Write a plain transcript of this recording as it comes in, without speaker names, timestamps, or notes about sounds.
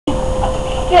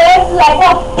There's like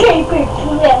a paper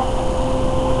clip.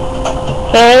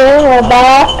 Okay, we're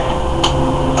back.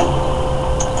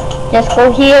 Just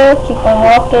go here, keep on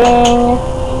walking.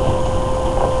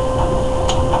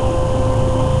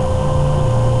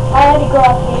 I already go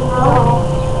up here now.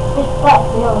 Just what?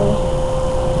 No.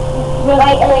 We're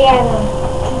like Eliana.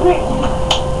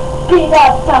 Be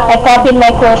outside. I copied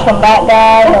my clothes from that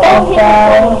guy, the old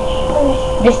guy.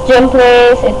 This gym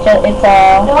place, it's a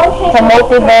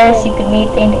multiverse. You could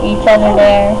meet each other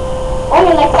there.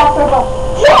 Only like soccer ball.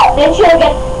 Then she'll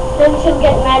get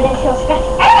mad and she'll scratch.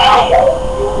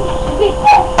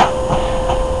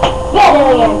 Bad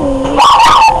Eliana.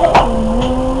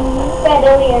 Bad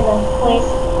Eliana, please.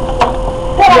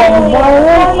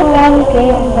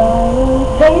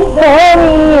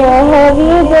 Very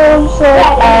heavy dose of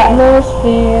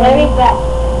atmosphere. Very bad.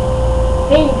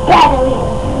 Very bad Eliana.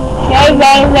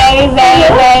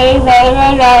 Very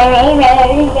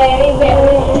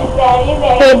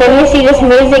Okay, then you see this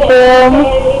music room.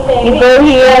 You go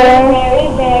here.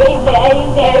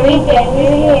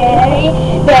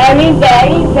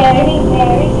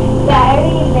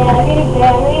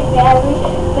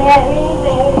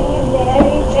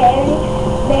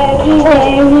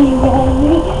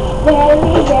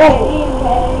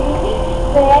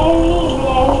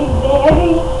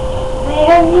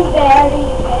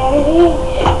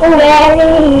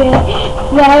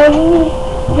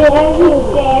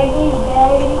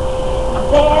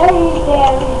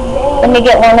 Let me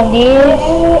get one of these.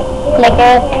 Click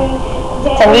it.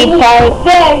 It's a reed pipe.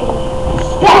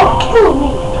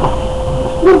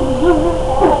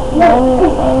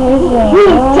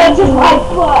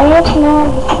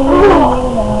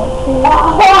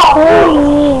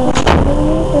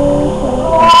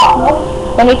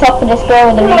 Let me talk to this girl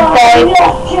with the reed pipe.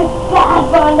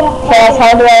 Says,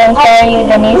 how do I inspire you?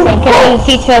 Then he said, can you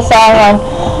teach me a song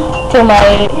to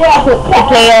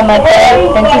play on my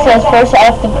pipe? Then she says, first I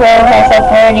have to prove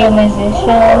myself a radio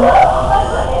musician.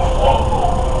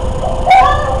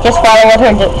 Just follow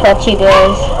what she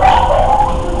does.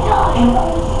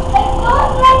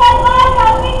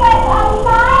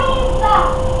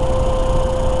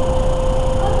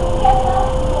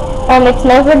 It's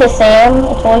never the same.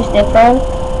 It's always different.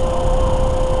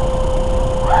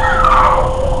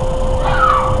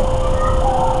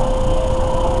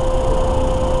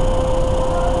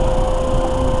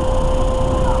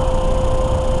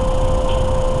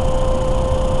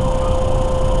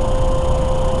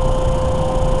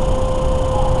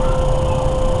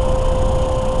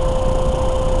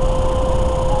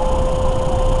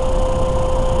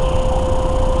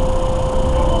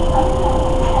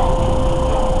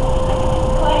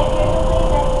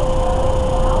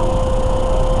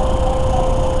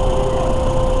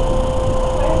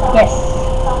 Yes.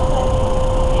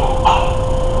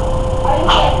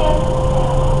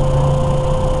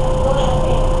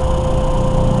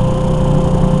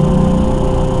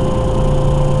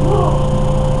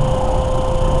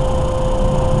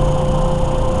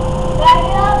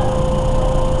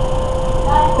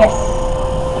 Yes.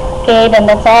 Okay, then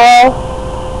that's all.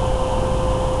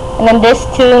 And then this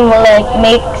tune will like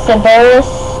make Cerberus,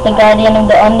 the guardian of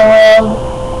the underworld,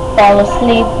 fall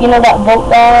asleep. You know that boat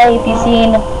guy, if you've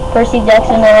seen Percy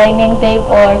Jackson, the Lightning Tape,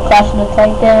 or Clash of the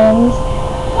Titans.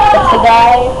 That's the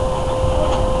guy.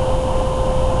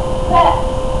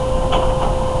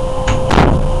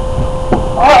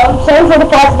 Oh, I'm sorry for the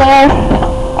pause there.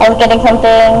 I was getting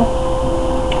something.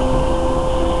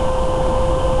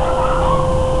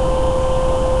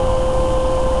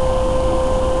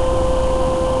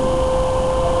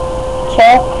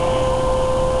 Check.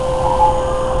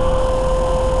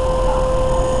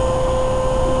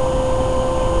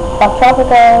 South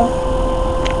Tropical.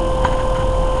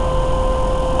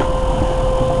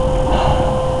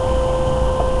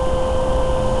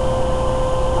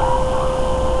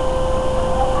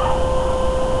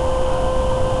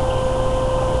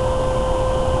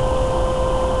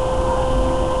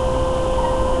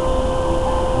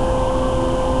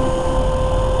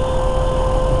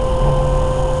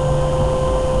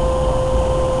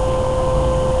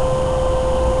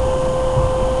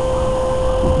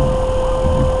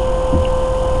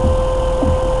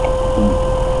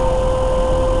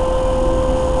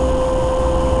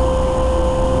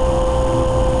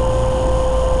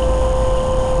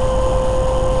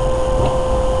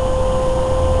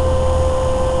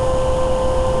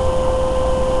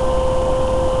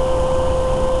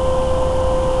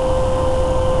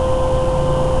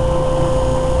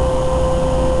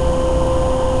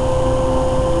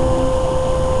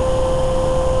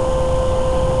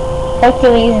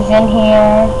 Hercules is in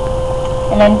here.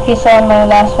 And then if you saw in my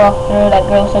last walkthrough, that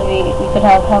girl said we could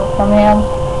have help from him.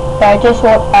 So I just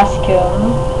won't ask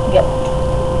him. Yep.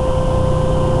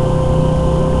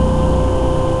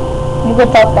 You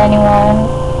could talk to anyone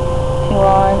if you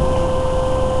want.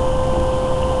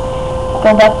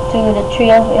 Go back to the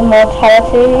Tree of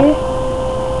Immortality.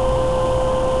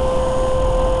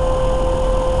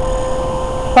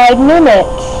 5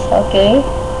 minutes. Okay.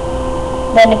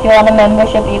 Then if you want a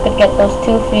membership, you could get those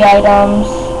 2 free items.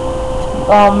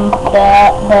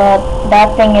 That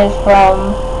thing is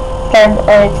from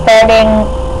starting.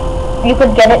 You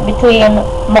could get it between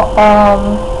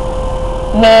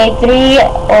May 3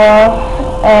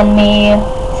 and May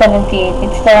 17th.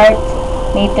 It starts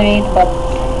May 3, but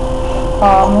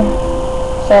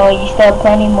so you still have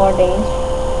plenty more days.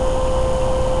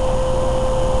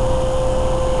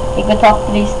 You could talk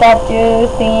to these statue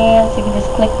things. You can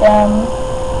just click them.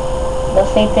 They'll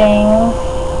say things.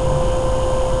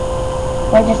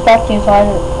 We're just statues. Why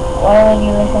would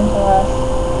you listen to us?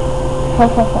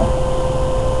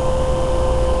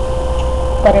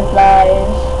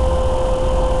 Butterflies.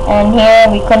 And here,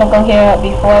 we couldn't go here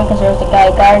before because there was a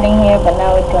guy guarding here, but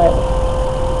now we could.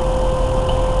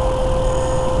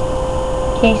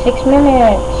 Okay, 6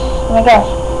 minutes. Oh my gosh.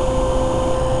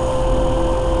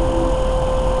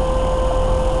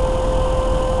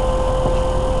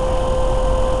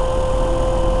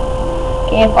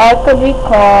 Okay, if I could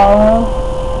recall,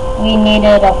 we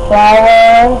needed a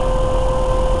flower,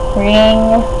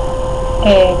 ring.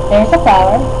 Okay, there's a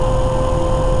flower.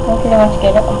 I pretty much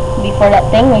get it before that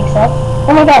thing wakes up.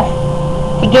 Oh my gosh!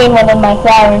 To gain one of my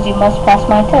flowers, you must pass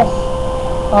my test.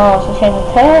 Oh, so she has a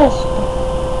test.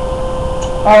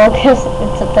 Oh, because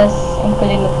it's a test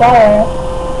including the flower.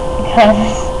 Because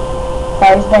the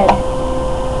flower's dead.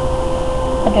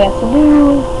 What do I have to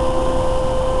do?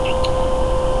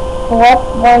 What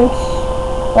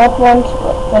once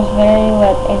was very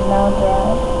wet is now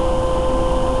dry.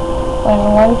 When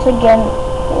once again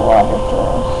water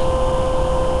flows.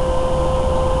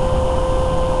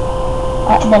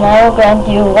 Then I will grant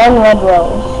you 1 red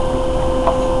rose.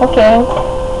 Okay.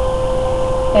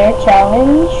 Fair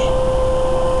challenge.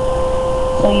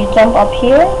 So you jump up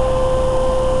here.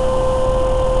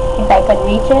 If I could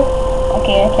reach it.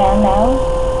 Okay, I can now.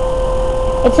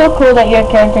 It's so cool that your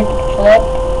character can flip.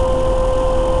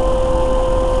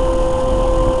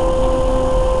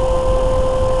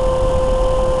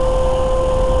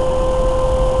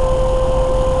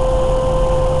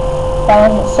 That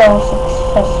wasn't so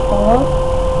successful.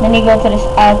 Then you go to this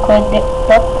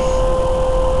aqueducts.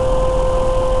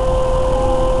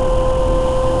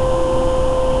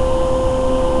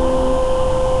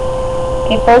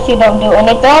 Okay, first you don't do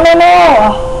anything. Oh,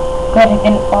 no! Good, it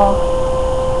didn't fall.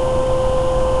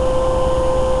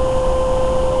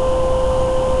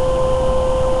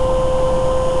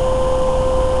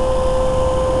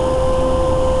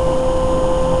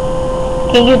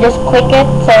 Okay, you just click it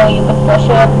so you can push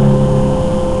it.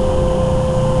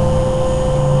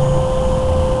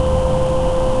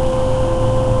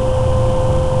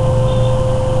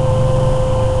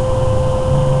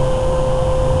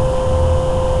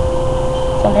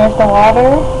 So there's the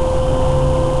water.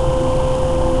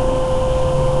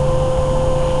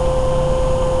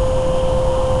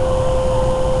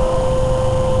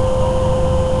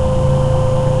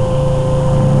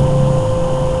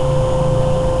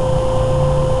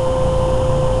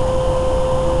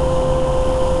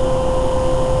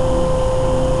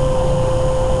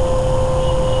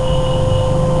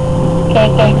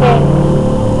 Okay.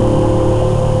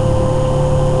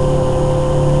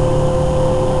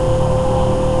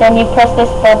 Then you press this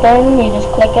button, you just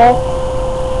click it.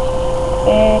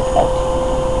 Okay, cut.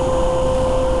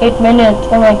 8 minutes,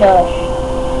 oh my gosh.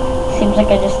 Seems like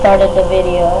I just started the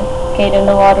video. Okay, then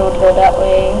the water would go that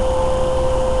way.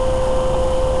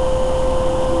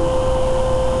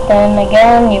 Then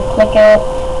again, you click it.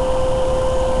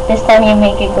 This time you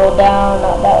make it go down,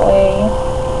 not that way.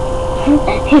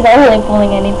 He's not really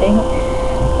pulling anything.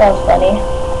 That was funny.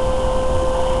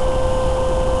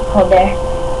 Oh, there.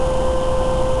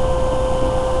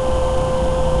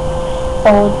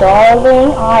 Oh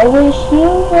darling, I wish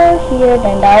you were here.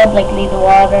 Then that would like leave the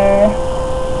water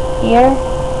here.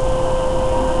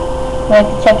 We have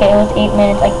to check it. It was 8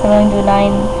 minutes. I can only do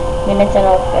 9 minutes and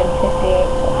 58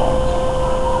 seconds.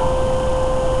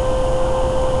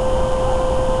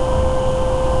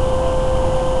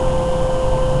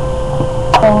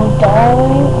 Oh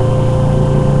darling.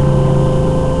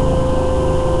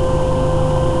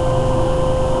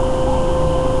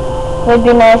 It would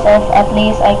be nice if at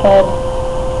least I could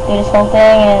do this whole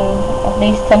thing in at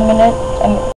least 10 minutes.